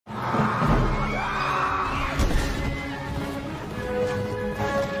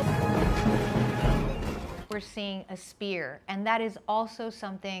we're seeing a spear, and that is also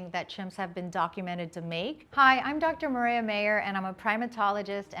something that chimps have been documented to make. Hi, I'm Dr. Mireya Mayor, and I'm a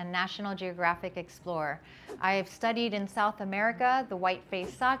primatologist and National Geographic explorer. I have studied in South America the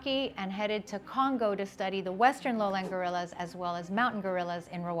white-faced saki and headed to Congo to study the western lowland gorillas as well as mountain gorillas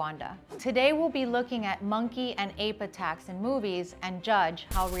in Rwanda. Today we'll be looking at monkey and ape attacks in movies and judge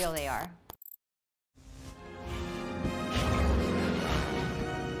how real they are.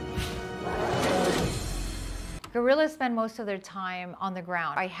 Gorillas spend most of their time on the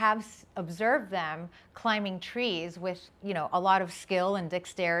ground. I have observed them climbing trees with, a lot of skill and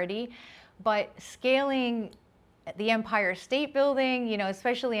dexterity, but scaling the Empire State Building,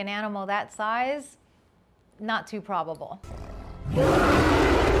 especially an animal that size, not too probable.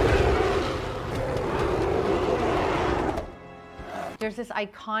 There's this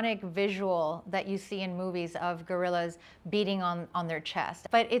iconic visual that you see in movies of gorillas beating on their chest,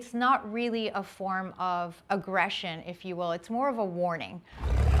 but it's not really a form of aggression, if you will. It's more of a warning.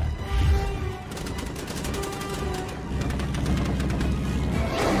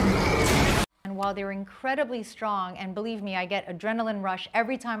 And while they're incredibly strong, and believe me, I get adrenaline rush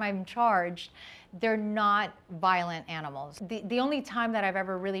every time I'm charged, they're not violent animals. The only time that I've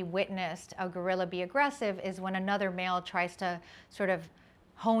ever really witnessed a gorilla be aggressive is when another male tries to sort of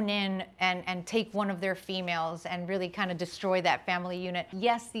hone in and take one of their females and really kind of destroy that family unit.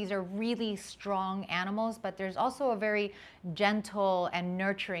 Yes, these are really strong animals, but there's also a very gentle and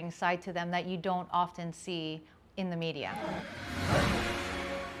nurturing side to them that you don't often see in the media.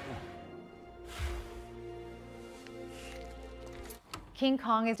 King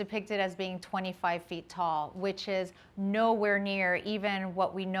Kong is depicted as being 25 feet tall, which is nowhere near even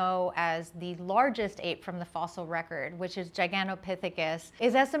what we know as the largest ape from the fossil record, which is Gigantopithecus,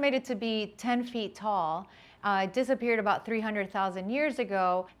 is estimated to be 10 feet tall. Disappeared about 300,000 years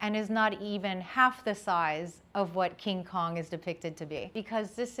ago and is not even half the size of what King Kong is depicted to be.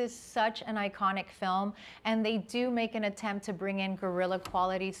 Because this is such an iconic film, and they do make an attempt to bring in gorilla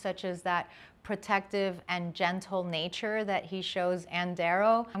qualities such as that protective and gentle nature that he shows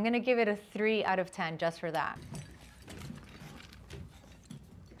Andero. I'm gonna give it a 3 out of 10 just for that.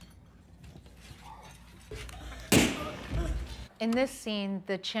 In this scene,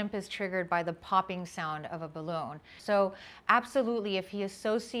 the chimp is triggered by the popping sound of a balloon. So absolutely, if he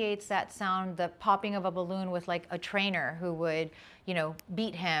associates that sound, the popping of a balloon, with like a trainer who would,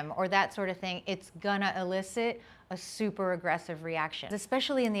 beat him or that sort of thing, it's gonna elicit a super aggressive reaction,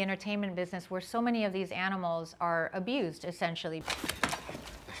 especially in the entertainment business where so many of these animals are abused, essentially.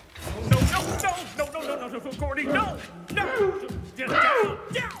 No, Gordy, no!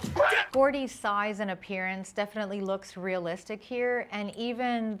 Gordy's size and appearance definitely looks realistic here, and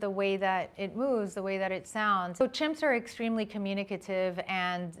even the way that it moves, the way that it sounds. So chimps are extremely communicative,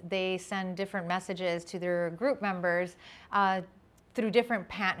 and they send different messages to their group members through different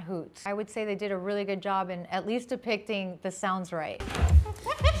pant hoots. I would say they did a really good job in at least depicting the sounds right.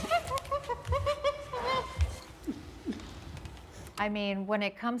 I mean, when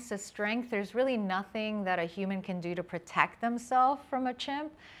it comes to strength, there's really nothing that a human can do to protect themselves from a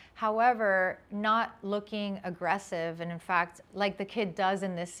chimp. However, not looking aggressive, and in fact, like the kid does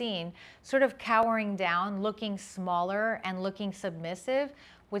in this scene, sort of cowering down, looking smaller and looking submissive,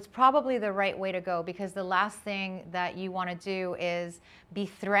 was probably the right way to go, because the last thing that you want to do is be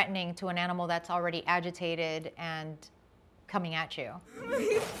threatening to an animal that's already agitated and coming at you.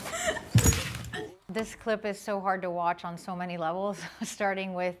 This clip is so hard to watch on so many levels,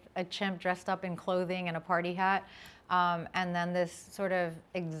 starting with a chimp dressed up in clothing and a party hat, and then this sort of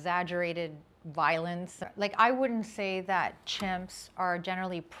exaggerated violence. Like, I wouldn't say that chimps are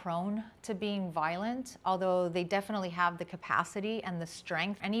generally prone to being violent, although they definitely have the capacity and the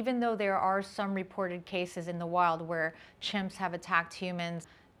strength. And even though there are some reported cases in the wild where chimps have attacked humans,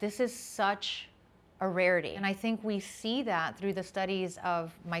 this is such a rarity. And I think we see that through the studies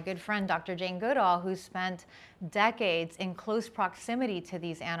of my good friend, Dr. Jane Goodall, who spent decades in close proximity to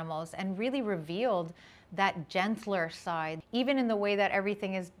these animals and really revealed that gentler side. Even in the way that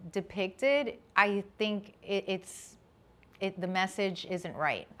everything is depicted, I think the message isn't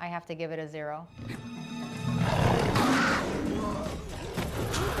right. I have to give it a 0.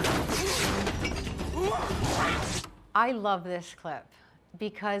 I love this clip,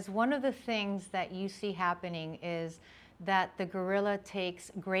 because one of the things that you see happening is that the gorilla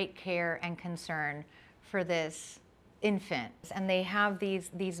takes great care and concern for this infant. And they have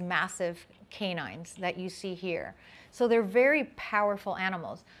these massive canines that you see here. So they're very powerful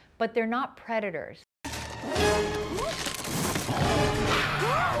animals, but they're not predators.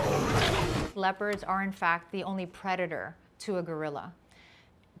 Leopards are in fact the only predator to a gorilla.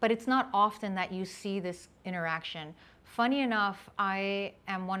 But it's not often that you see this interaction. Funny enough, I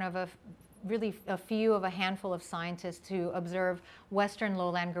am one of really a few of a handful of scientists who observe Western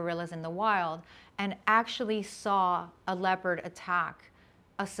lowland gorillas in the wild and actually saw a leopard attack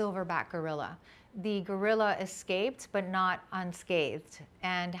a silverback gorilla. The gorilla escaped, but not unscathed,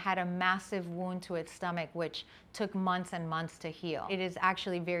 and had a massive wound to its stomach, which took months and months to heal. It is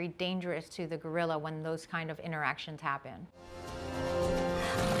actually very dangerous to the gorilla when those kind of interactions happen.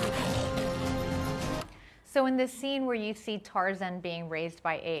 So in this scene where you see Tarzan being raised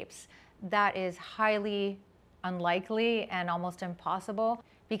by apes, that is highly unlikely and almost impossible.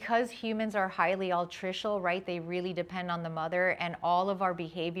 Because humans are highly altricial, right? They really depend on the mother, and all of our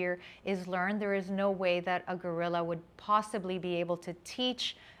behavior is learned. There is no way that a gorilla would possibly be able to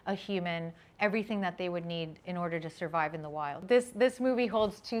teach a human everything that they would need in order to survive in the wild. This movie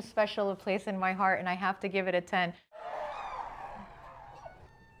holds too special a place in my heart, and I have to give it a 10.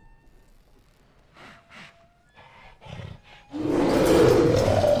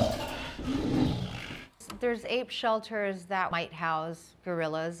 There's ape shelters that might house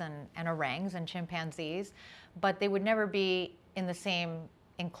gorillas and orangs and chimpanzees, but they would never be in the same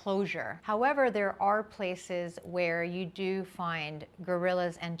enclosure. However, there are places where you do find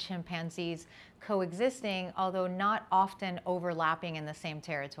gorillas and chimpanzees coexisting, although not often overlapping in the same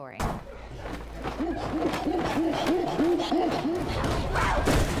territory.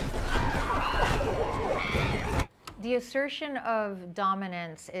 The assertion of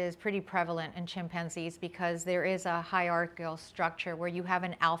dominance is pretty prevalent in chimpanzees because there is a hierarchical structure where you have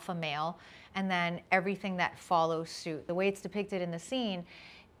an alpha male and then everything that follows suit. The way it's depicted in the scene,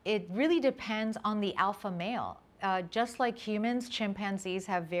 it really depends on the alpha male. Just like humans, chimpanzees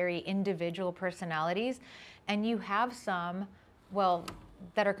have very individual personalities, and you have some, well,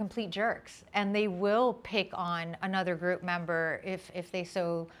 that are complete jerks, and they will pick on another group member if they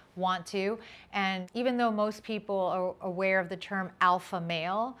so want to. And even though most people are aware of the term alpha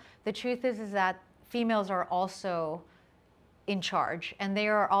male, the truth is that females are also in charge, and they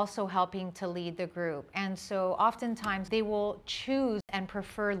are also helping to lead the group. And so oftentimes they will choose and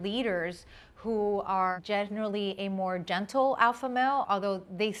prefer leaders who are generally a more gentle alpha male, although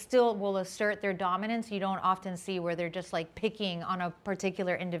they still will assert their dominance. You don't often see where they're just like picking on a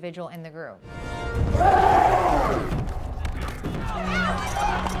particular individual in the group.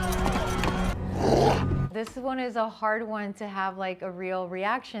 This one is a hard one to have like a real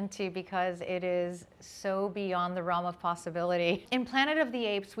reaction to because it is so beyond the realm of possibility. In Planet of the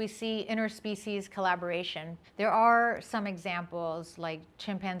Apes, we see interspecies collaboration. There are some examples like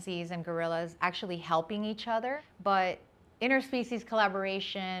chimpanzees and gorillas actually helping each other, but interspecies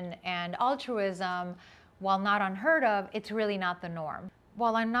collaboration and altruism, while not unheard of, it's really not the norm.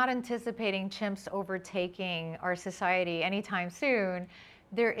 While I'm not anticipating chimps overtaking our society anytime soon,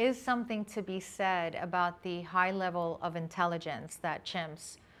 there is something to be said about the high level of intelligence that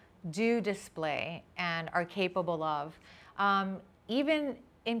chimps do display and are capable of, even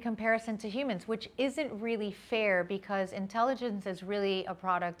in comparison to humans, which isn't really fair because intelligence is really a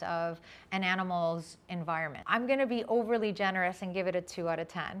product of an animal's environment. I'm gonna be overly generous and give it a 2 out of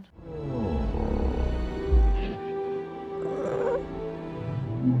 10.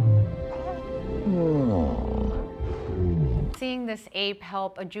 Seeing this ape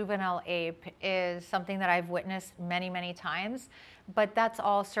help a juvenile ape is something that I've witnessed many, many times, but that's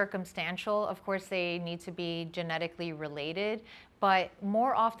all circumstantial. Of course, they need to be genetically related, but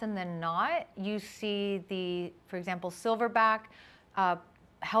more often than not, you see for example, silverback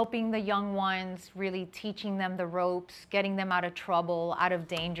helping the young ones, really teaching them the ropes, getting them out of trouble, out of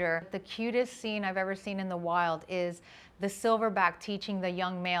danger. The cutest scene I've ever seen in the wild is the silverback teaching the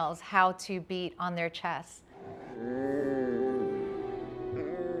young males how to beat on their chests.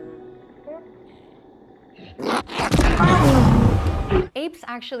 Apes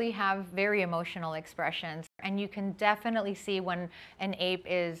actually have very emotional expressions, and you can definitely see when an ape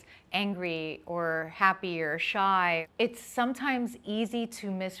is angry or happy or shy. It's sometimes easy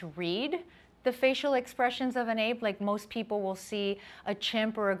to misread the facial expressions of an ape. Like most people will see a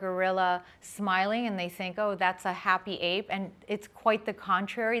chimp or a gorilla smiling and they think, oh, that's a happy ape, and it's quite the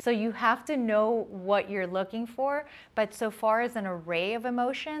contrary. So you have to know what you're looking for, but so far as an array of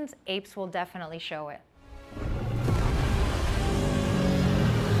emotions, apes will definitely show it.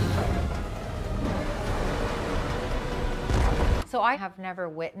 So I have never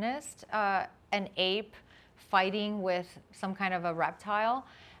witnessed an ape fighting with some kind of a reptile.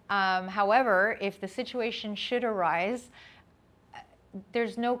 However, if the situation should arise,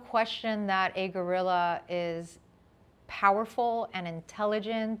 there's no question that a gorilla is powerful and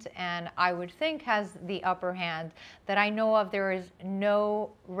intelligent, and I would think has the upper hand. That I know of, there is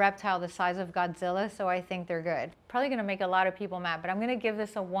no reptile the size of Godzilla, so I think they're good. Probably gonna make a lot of people mad, but I'm gonna give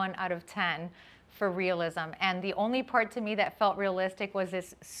this a 1 out of 10 for realism. And the only part to me that felt realistic was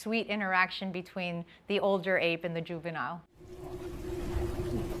this sweet interaction between the older ape and the juvenile.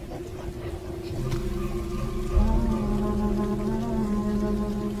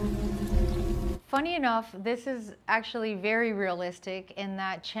 Funny enough, this is actually very realistic in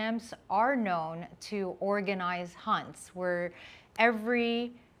that chimps are known to organize hunts where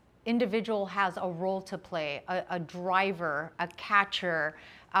every individual has a role to play, a driver, a catcher,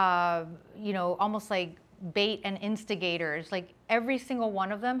 you know, almost like bait and instigators. Like every single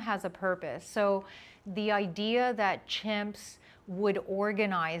one of them has a purpose. So the idea that chimps would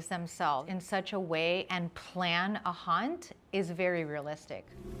organize themselves in such a way and plan a hunt is very realistic.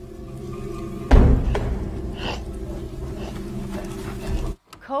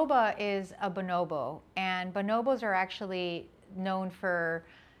 Koba is a bonobo, and bonobos are actually known for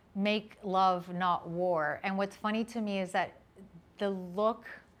make love, not war. And what's funny to me is that the look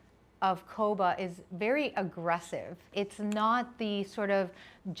of Koba is very aggressive. It's not the sort of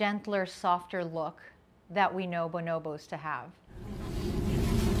gentler, softer look that we know bonobos to have.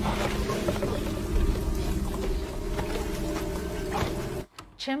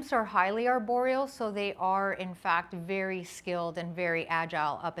 Chimps are highly arboreal, so they are in fact very skilled and very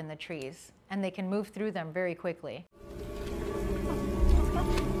agile up in the trees, and they can move through them very quickly.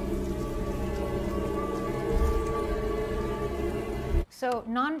 So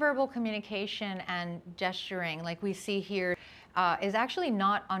nonverbal communication and gesturing, like we see here, is actually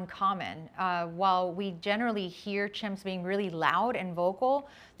not uncommon. While we generally hear chimps being really loud and vocal,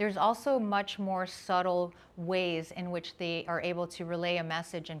 there's also much more subtle ways in which they are able to relay a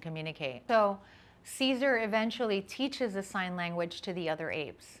message and communicate. So Caesar eventually teaches the sign language to the other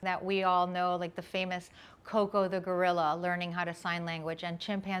apes that we all know, like the famous Koko the gorilla learning how to sign language, and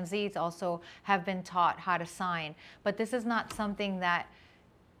chimpanzees also have been taught how to sign. But this is not something that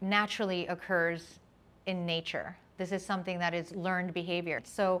naturally occurs in nature. This is something that is learned behavior.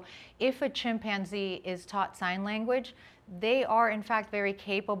 So if a chimpanzee is taught sign language, they are in fact very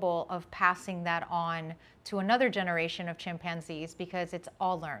capable of passing that on to another generation of chimpanzees because it's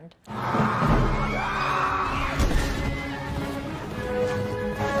all learned.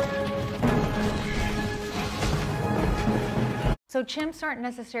 So chimps aren't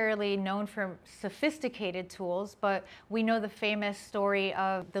necessarily known for sophisticated tools, but we know the famous story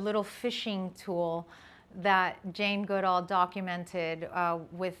of the little fishing tool that Jane Goodall documented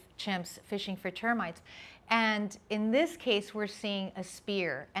with chimps fishing for termites. And in this case, we're seeing a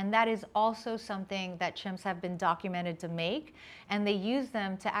spear, and that is also something that chimps have been documented to make, and they use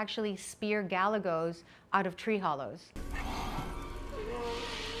them to actually spear galagos out of tree hollows.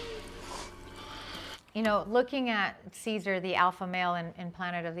 You know, looking at Caesar, the alpha male in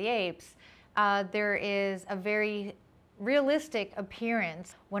Planet of the Apes, there is a very realistic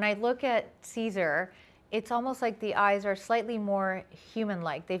appearance. When I look at Caesar, it's almost like the eyes are slightly more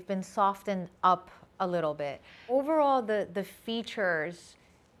human-like. They've been softened up a little bit. Overall, the features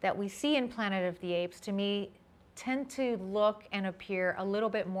that we see in Planet of the Apes, to me, tend to look and appear a little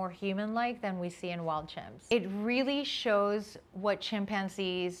bit more human-like than we see in wild chimps. It really shows what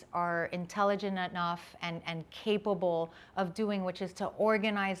chimpanzees are intelligent enough and capable of doing, which is to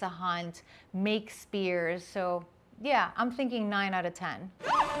organize a hunt, make spears. So yeah, I'm thinking 9 out of 10.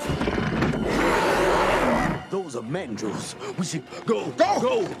 Those are mandrills. We should go.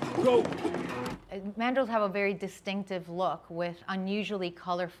 Mandrills have a very distinctive look with unusually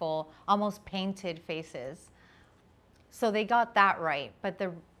colorful, almost painted faces. So they got that right, but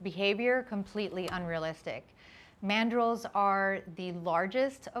the behavior completely unrealistic. Mandrills are the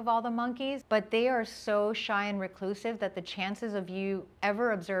largest of all the monkeys, but they are so shy and reclusive that the chances of you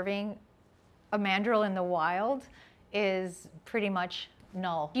ever observing a mandrill in the wild is pretty much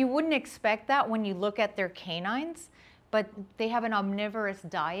null. You wouldn't expect that when you look at their canines, but they have an omnivorous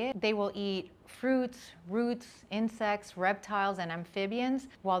diet. They will eat fruits, roots, insects, reptiles, and amphibians.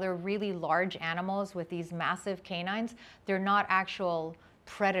 While they're really large animals with these massive canines, they're not actual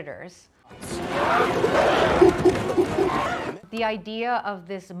predators. The idea of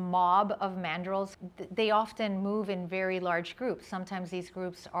this mob of mandrills, they often move in very large groups. Sometimes these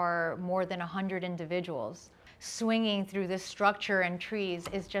groups are more than 100 individuals. Swinging through this structure and trees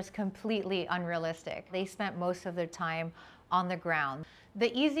is just completely unrealistic. They spent most of their time on the ground.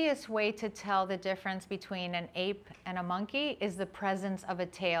 The easiest way to tell the difference between an ape and a monkey is the presence of a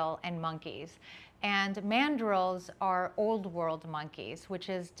tail in monkeys. And mandrills are old world monkeys, which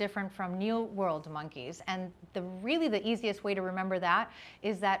is different from new world monkeys. And really the easiest way to remember that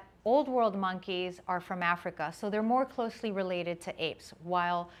is that old world monkeys are from Africa, so they're more closely related to apes,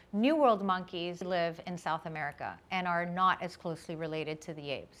 while new world monkeys live in South America and are not as closely related to the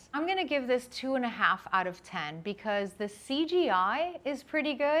apes. I'm gonna give this 2.5 out of 10 because the CGI is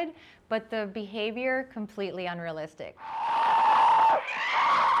pretty good, but the behavior completely unrealistic.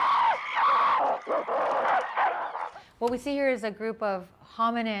 What we see here is a group of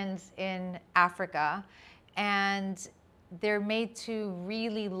hominins in Africa, and they're made to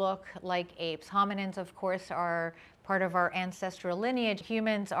really look like apes. Hominins, of course, are part of our ancestral lineage.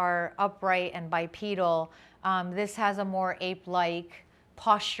 Humans are upright and bipedal. This has a more ape-like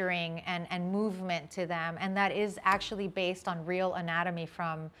posturing and movement to them, and that is actually based on real anatomy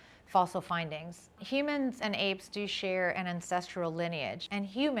from fossil findings. Humans and apes do share an ancestral lineage, and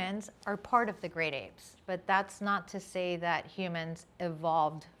humans are part of the great apes. But that's not to say that humans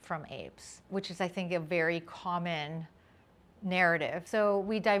evolved from apes, which is, I think, a very common narrative. So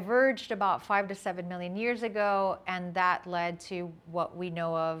we diverged about 5 to 7 million years ago, and that led to what we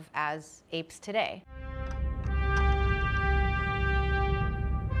know of as apes today.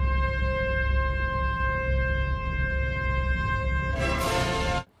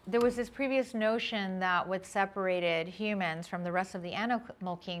 There was this previous notion that what separated humans from the rest of the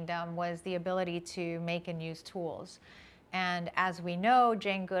animal kingdom was the ability to make and use tools. And as we know,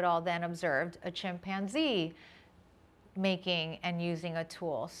 Jane Goodall then observed a chimpanzee making and using a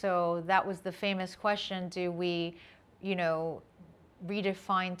tool. So that was the famous question: do we,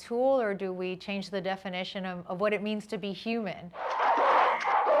 redefine tool, or do we change the definition of what it means to be human?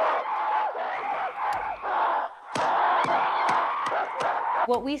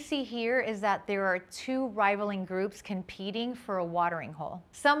 What we see here is that there are two rivaling groups competing for a watering hole.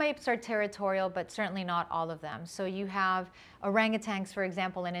 Some apes are territorial, but certainly not all of them. So you have orangutans, for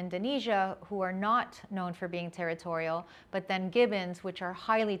example, in Indonesia, who are not known for being territorial, but then gibbons, which are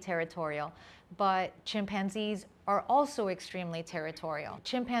highly territorial. But chimpanzees are also extremely territorial.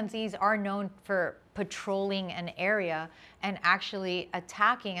 Chimpanzees are known for patrolling an area and actually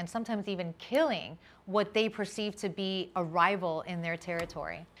attacking and sometimes even killing what they perceive to be a rival in their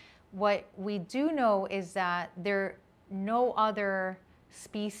territory. What we do know is that no other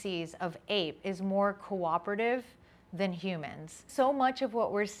species of ape is more cooperative than humans. So much of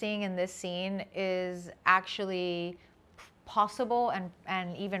what we're seeing in this scene is actually possible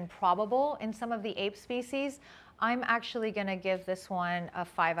and even probable in some of the ape species. I'm actually gonna give this one a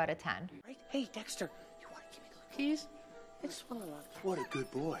 5 out of 10. Right? Hey, Dexter, you want to give me the keys? I just want to look. What a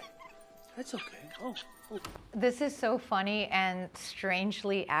good boy. That's okay. Oh. This is so funny and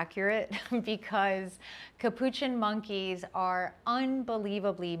strangely accurate because capuchin monkeys are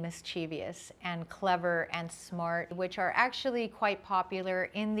unbelievably mischievous and clever and smart, which are actually quite popular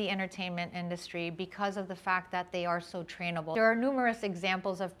in the entertainment industry because of the fact that they are so trainable. There are numerous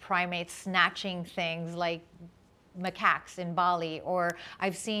examples of primates snatching things like macaques in Bali, or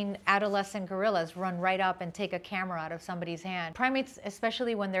I've seen adolescent gorillas run right up and take a camera out of somebody's hand. Primates,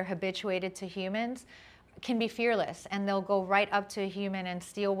 especially when they're habituated to humans, can be fearless, and they'll go right up to a human and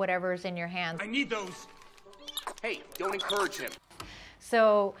steal whatever's in your hands. I need those. Hey, don't encourage him.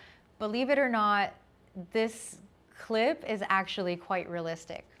 So, believe it or not, this clip is actually quite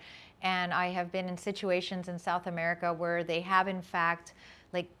realistic. And I have been in situations in South America where they have in fact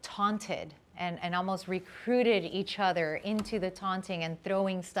taunted and almost recruited each other into the taunting and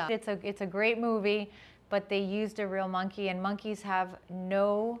throwing stuff. It's a great movie, but they used a real monkey, and monkeys have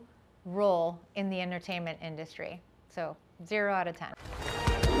no role in the entertainment industry. So 0 out of 10.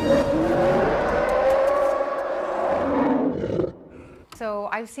 So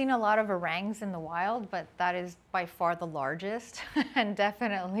I've seen a lot of orangs in the wild, but that is by far the largest and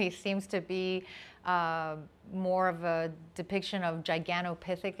definitely seems to be more of a depiction of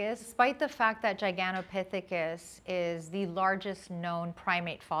Gigantopithecus. Despite the fact that Gigantopithecus is the largest known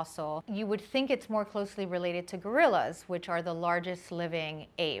primate fossil, you would think it's more closely related to gorillas, which are the largest living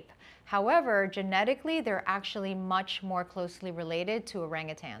ape. However, genetically, they're actually much more closely related to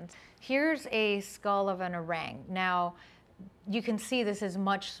orangutans. Here's a skull of an orang. Now, you can see this is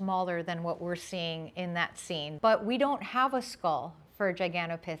much smaller than what we're seeing in that scene, but we don't have a skull for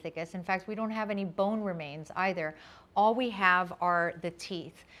Gigantopithecus. In fact, we don't have any bone remains either. All we have are the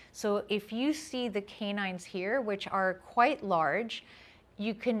teeth. So if you see the canines here, which are quite large,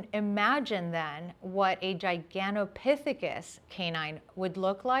 you can imagine then what a Gigantopithecus canine would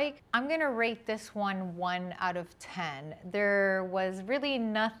look like. I'm gonna rate this one 1 out of 10. There was really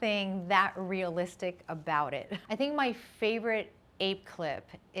nothing that realistic about it. I think my favorite ape clip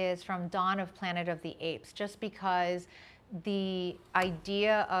is from Dawn of Planet of the Apes, just because the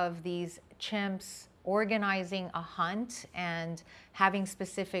idea of these chimps organizing a hunt and having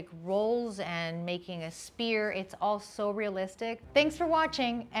specific roles and making a spear, it's all so realistic. Thanks for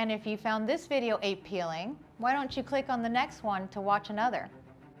watching, and if you found this video ape peeling, why don't you click on the next one to watch another?